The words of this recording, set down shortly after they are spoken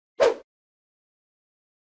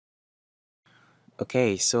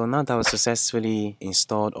Okay, so now that we successfully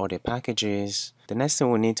installed all the packages, the next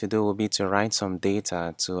thing we need to do will be to write some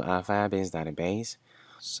data to our Firebase database.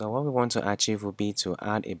 So what we want to achieve will be to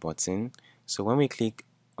add a button. So when we click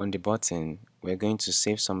on the button, we're going to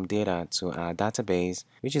save some data to our database,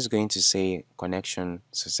 which is going to say connection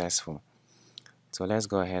successful. So let's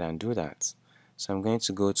go ahead and do that. So I'm going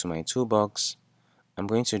to go to my toolbox. I'm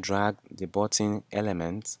going to drag the button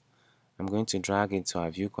element. I'm going to drag it to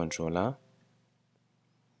our ViewController.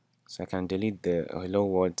 So I can delete the hello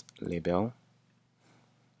world label.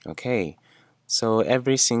 Okay, so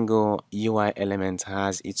every single UI element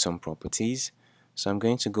has its own properties. So I'm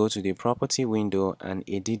going to go to the property window and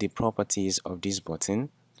edit the properties of this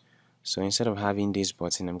button. So instead of having this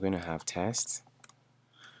button, I'm going to have test.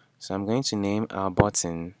 So I'm going to name our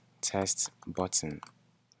button test button.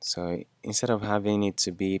 So instead of having it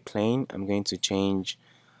to be plain, I'm going to change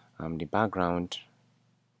the background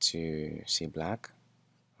to say black.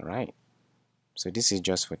 Alright, so this is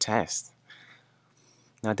just for test.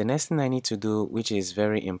 Now the next thing I need to do, which is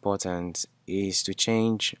very important, is to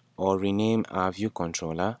change or rename our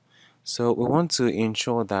ViewController. So we want to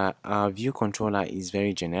ensure that our ViewController is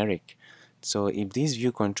very generic. So if this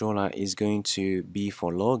ViewController is going to be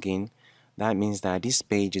for login, that means that this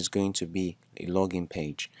page is going to be a login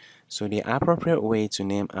page. So the appropriate way to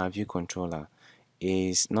name our ViewController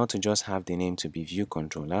is not to just have the name to be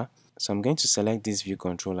ViewController. So I'm going to select this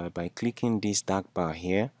ViewController by clicking this dark bar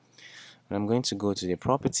here. And I'm going to go to the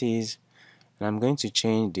properties and I'm going to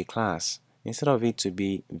change the class. Instead of it to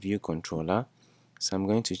be ViewController, so I'm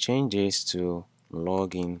going to change this to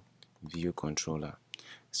login ViewController.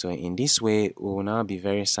 So in this way, we will now be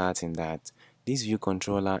very certain that this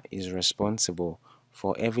ViewController is responsible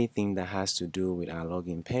for everything that has to do with our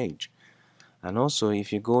login page. And also,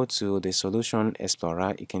 if you go to the Solution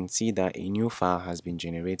Explorer, you can see that a new file has been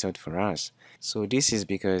generated for us. So this is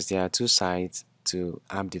because there are two sides to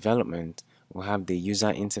app development. We'll have the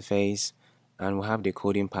user interface and we'll have the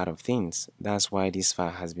coding part of things. That's why this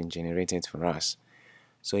file has been generated for us.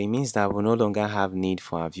 So it means that we no longer have need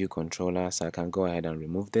for our ViewController, so I can go ahead and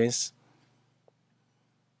remove this.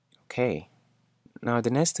 Okay. Now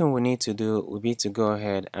the next thing we need to do will be to go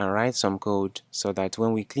ahead and write some code so that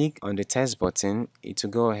when we click on the test button, it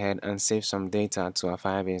will go ahead and save some data to our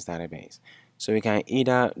Firebase database. So we can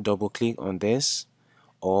either double click on this,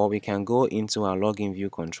 or we can go into our login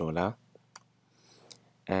ViewController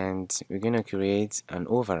and we're going to create an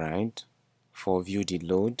override for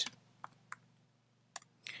viewDidLoad.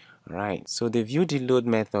 Alright, so the viewDidLoad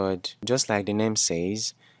method, just like the name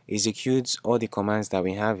says, executes all the commands that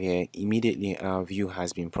we have here immediately our view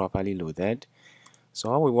has been properly loaded.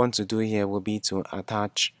 So all we want to do here will be to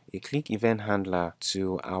attach a click event handler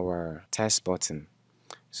to our test button.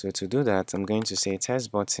 So to do that, I'm going to say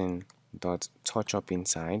test button dot touch up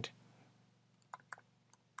inside.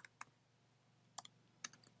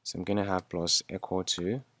 So I'm going to have plus equal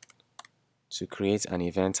to create an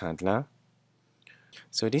event handler.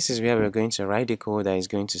 So this is where we're going to write the code that is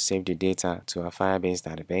going to save the data to our Firebase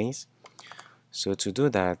database. So to do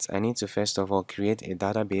that, I need to first of all create a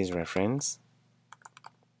database reference.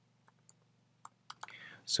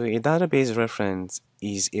 So a database reference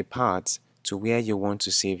is a path to where you want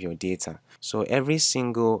to save your data. So every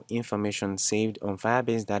single information saved on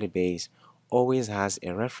Firebase database always has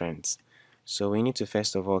a reference. So we need to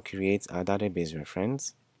first of all create our database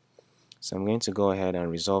reference. So I'm going to go ahead and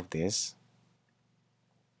resolve this.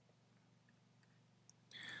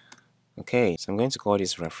 Okay, so I'm going to call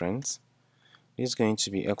this reference. This is going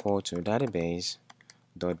to be equal to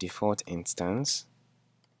database.defaultInstance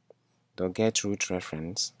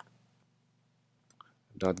 .getRootReference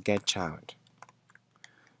 .getChild.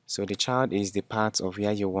 So the child is the part of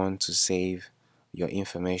where you want to save your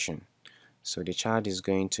information. So the child is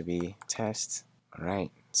going to be test.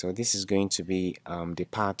 Alright, so this is going to be the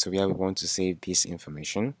part where we want to save this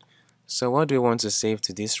information. So what do we want to save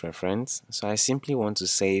to this reference? So I simply want to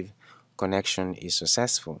save connection is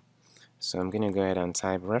successful. So I'm going to go ahead and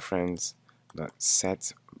type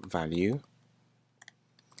reference.setValue,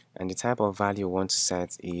 and the type of value we want to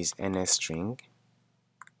set is NSString.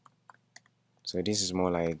 So this is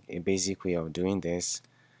more like a basic way of doing this.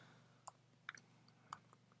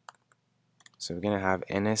 So we're going to have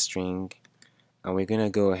NSString, and we're going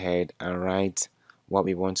to go ahead and write what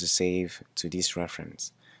we want to save to this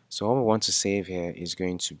reference. So what we want to save here is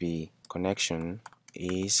going to be connection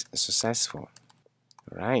is successful.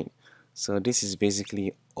 Right, so this is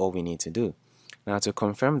basically all we need to do. Now to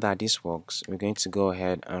confirm that this works, we're going to go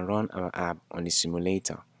ahead and run our app on the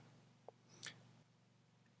simulator.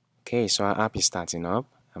 Okay, so our app is starting up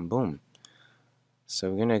and boom. So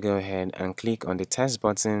we're going to go ahead and click on the test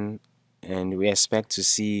button, and we expect to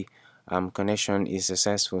see connection is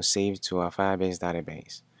successful saved to our Firebase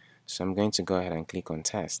database. So I'm going to go ahead and click on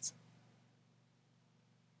test.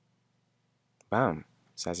 Bam!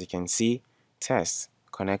 So as you can see, test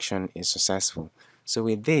connection is successful. So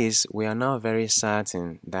with this, we are now very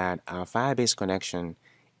certain that our Firebase connection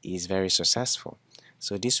is very successful.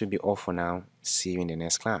 So this will be all for now. See you in the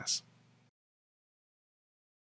next class.